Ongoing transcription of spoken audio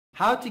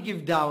How to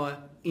give dawah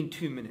in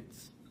 2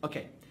 minutes.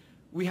 Okay,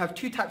 we have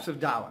two types of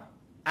dawah,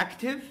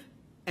 active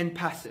and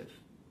passive.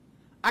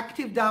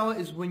 Active dawah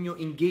is when you're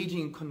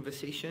engaging in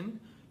conversation.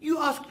 You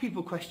ask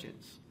people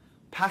questions.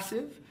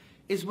 Passive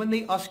is when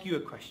they ask you a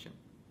question.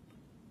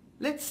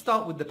 Let's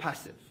start with the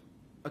passive.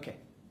 Okay.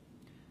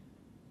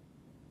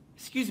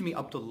 Excuse me,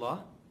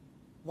 Abdullah,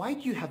 why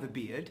do you have a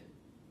beard?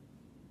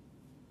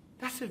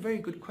 That's a very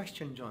good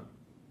question, John.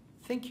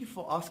 Thank you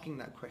for asking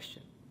that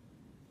question.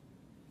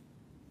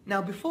 Now,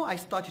 before I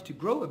started to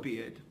grow a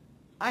beard,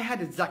 I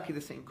had exactly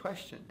the same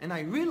question. And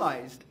I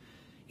realized,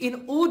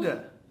 in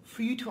order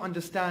for you to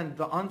understand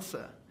the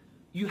answer,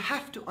 you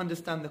have to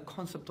understand the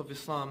concept of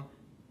Islam.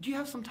 Do you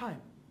have some time?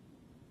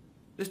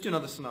 Let's do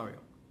another scenario.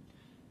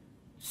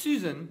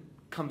 Susan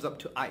comes up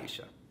to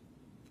Aisha.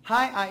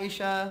 Hi,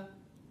 Aisha.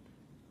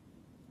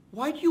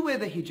 Why do you wear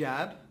the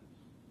hijab?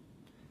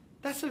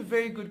 That's a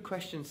very good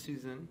question,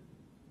 Susan.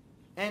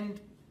 And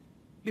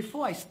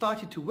before I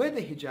started to wear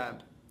the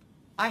hijab,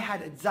 I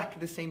had exactly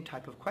the same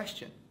type of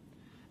question.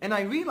 And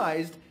I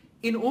realized,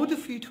 in order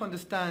for you to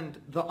understand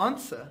the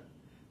answer,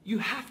 you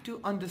have to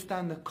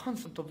understand the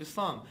concept of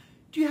Islam.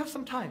 Do you have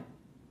some time?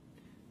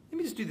 Let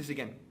me just do this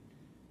again.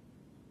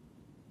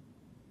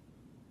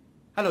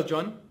 Hello,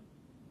 John.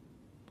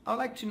 I would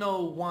like to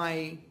know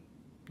why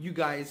you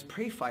guys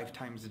pray 5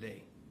 times a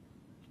day.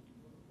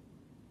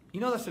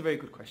 You know, that's a very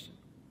good question.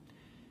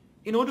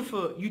 In order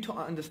for you to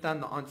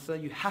understand the answer,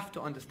 you have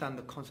to understand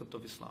the concept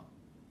of Islam.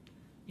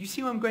 You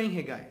see where I'm going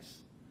here, guys?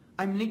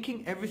 I'm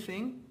linking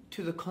everything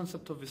to the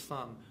concept of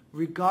Islam,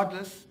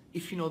 regardless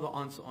if you know the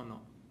answer or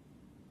not.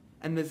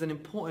 And there's an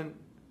important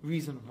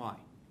reason why.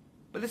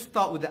 But let's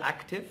start with the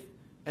active,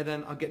 and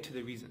then I'll get to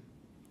the reason.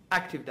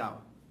 Active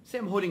dawah. Say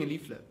I'm holding a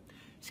leaflet.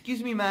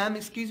 Excuse me, ma'am,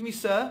 excuse me,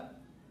 sir.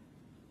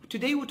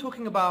 Today we're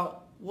talking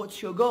about what's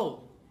your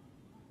goal?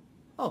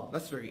 Oh,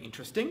 that's very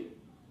interesting.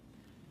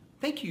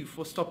 Thank you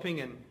for stopping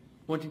and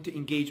wanting to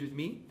engage with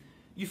me.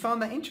 You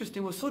found that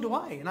interesting, well, so do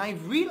I. And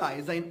I've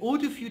realized that in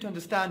order for you to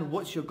understand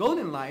what's your goal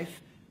in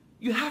life,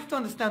 you have to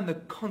understand the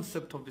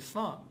concept of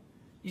Islam.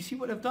 You see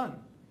what I've done?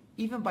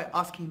 Even by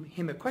asking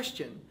him a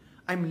question,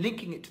 I'm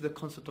linking it to the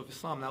concept of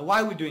Islam. Now,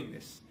 why are we doing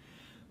this?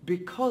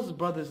 Because,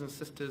 brothers and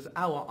sisters,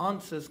 our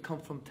answers come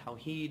from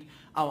Tawheed.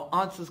 Our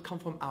answers come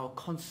from our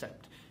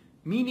concept.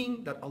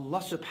 Meaning that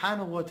Allah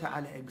subhanahu wa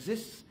ta'ala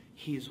exists.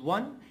 He is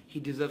one. He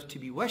deserves to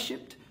be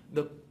worshipped.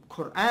 The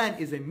Quran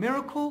is a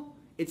miracle.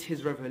 It's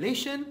His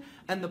revelation.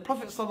 And the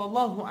Prophet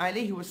sallallahu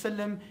alaihi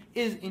wasallam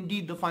is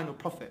indeed the final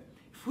prophet.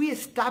 If we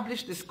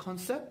establish this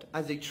concept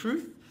as a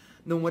truth,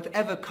 then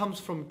whatever comes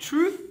from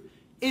truth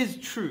is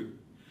true.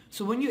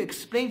 So when you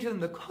explain to them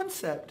the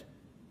concept,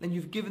 then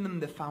you've given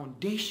them the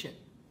foundation.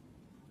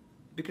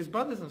 Because,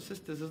 brothers and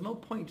sisters, there's no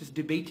point just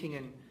debating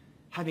and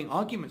having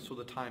arguments all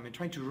the time and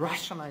trying to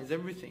rationalize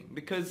everything.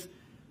 Because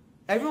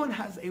everyone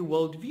has a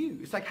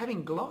worldview. It's like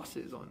having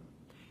glasses on.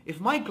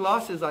 If my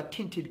glasses are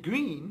tinted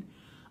green,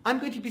 I'm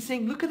going to be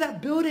saying, look at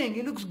that building,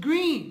 it looks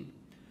green.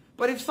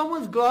 But if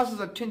someone's glasses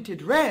are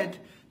tinted red,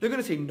 they're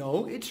going to say,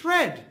 no, it's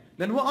red.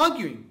 Then we're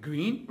arguing,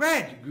 green,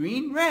 red,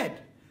 green, red.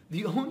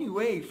 The only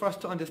way for us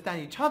to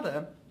understand each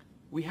other,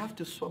 we have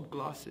to swap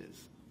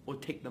glasses or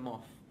take them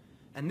off.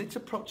 And this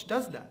approach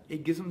does that.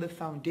 It gives them the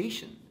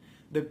foundation,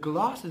 the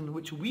glasses in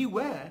which we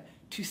wear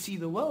to see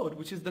the world,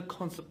 which is the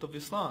concept of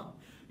Islam.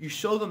 You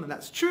show them that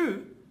that's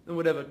true, then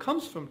whatever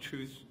comes from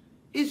truth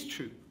is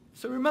true.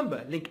 So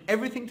remember, link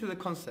everything to the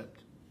concept.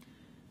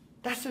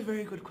 That's a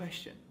very good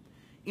question.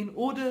 In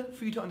order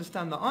for you to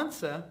understand the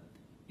answer,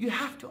 you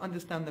have to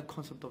understand the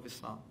concept of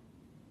Islam.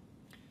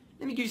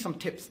 Let me give you some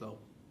tips though.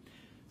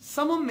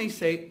 Someone may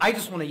say, I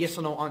just want a yes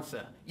or no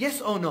answer.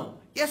 Yes or no,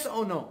 yes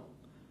or no.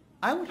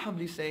 I would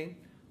humbly say,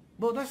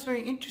 well, that's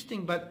very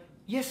interesting, but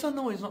yes or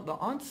no is not the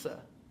answer.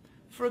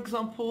 For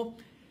example,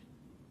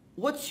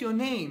 what's your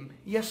name?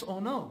 Yes or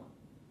no.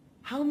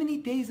 How many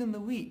days in the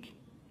week?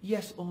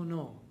 Yes or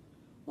no.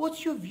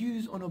 What's your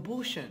views on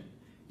abortion?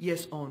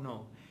 Yes or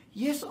no.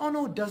 Yes or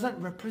no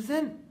doesn't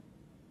represent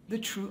the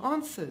true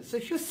answers. So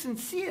if you're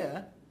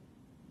sincere,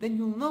 then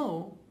you'll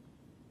know.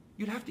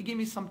 You'd have to give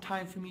me some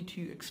time for me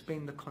to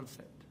explain the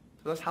concept.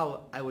 So that's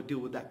how I would deal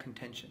with that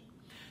contention.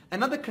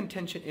 Another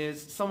contention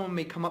is someone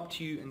may come up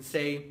to you and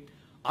say,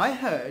 I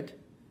heard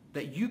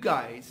that you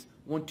guys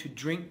want to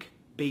drink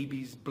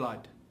baby's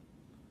blood.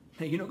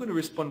 Now you're not going to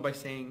respond by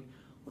saying,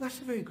 well,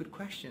 that's a very good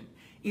question.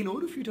 In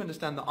order for you to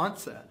understand the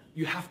answer,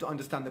 you have to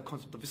understand the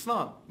concept of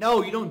Islam.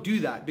 No, you don't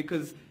do that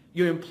because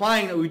you're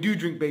implying that we do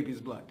drink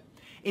baby's blood.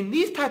 In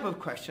these type of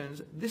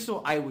questions, this is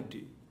what I would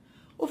do.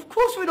 Of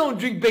course we don't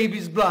drink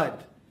baby's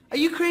blood. Are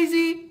you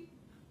crazy?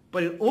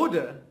 But in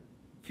order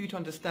for you to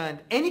understand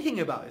anything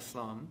about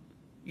Islam,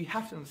 you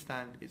have to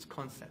understand its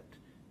concept.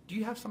 Do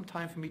you have some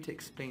time for me to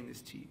explain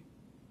this to you?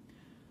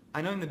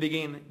 I know in the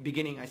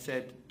beginning I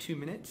said 2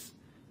 minutes,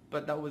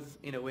 but that was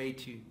in a way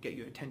to get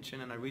your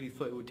attention, and I really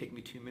thought it would take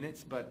me 2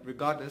 minutes, but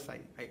regardless, I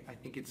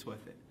think it's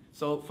worth it.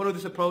 So follow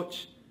this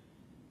approach,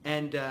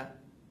 and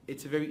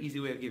it's a very easy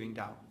way of giving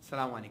dawah.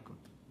 Assalamu alaikum.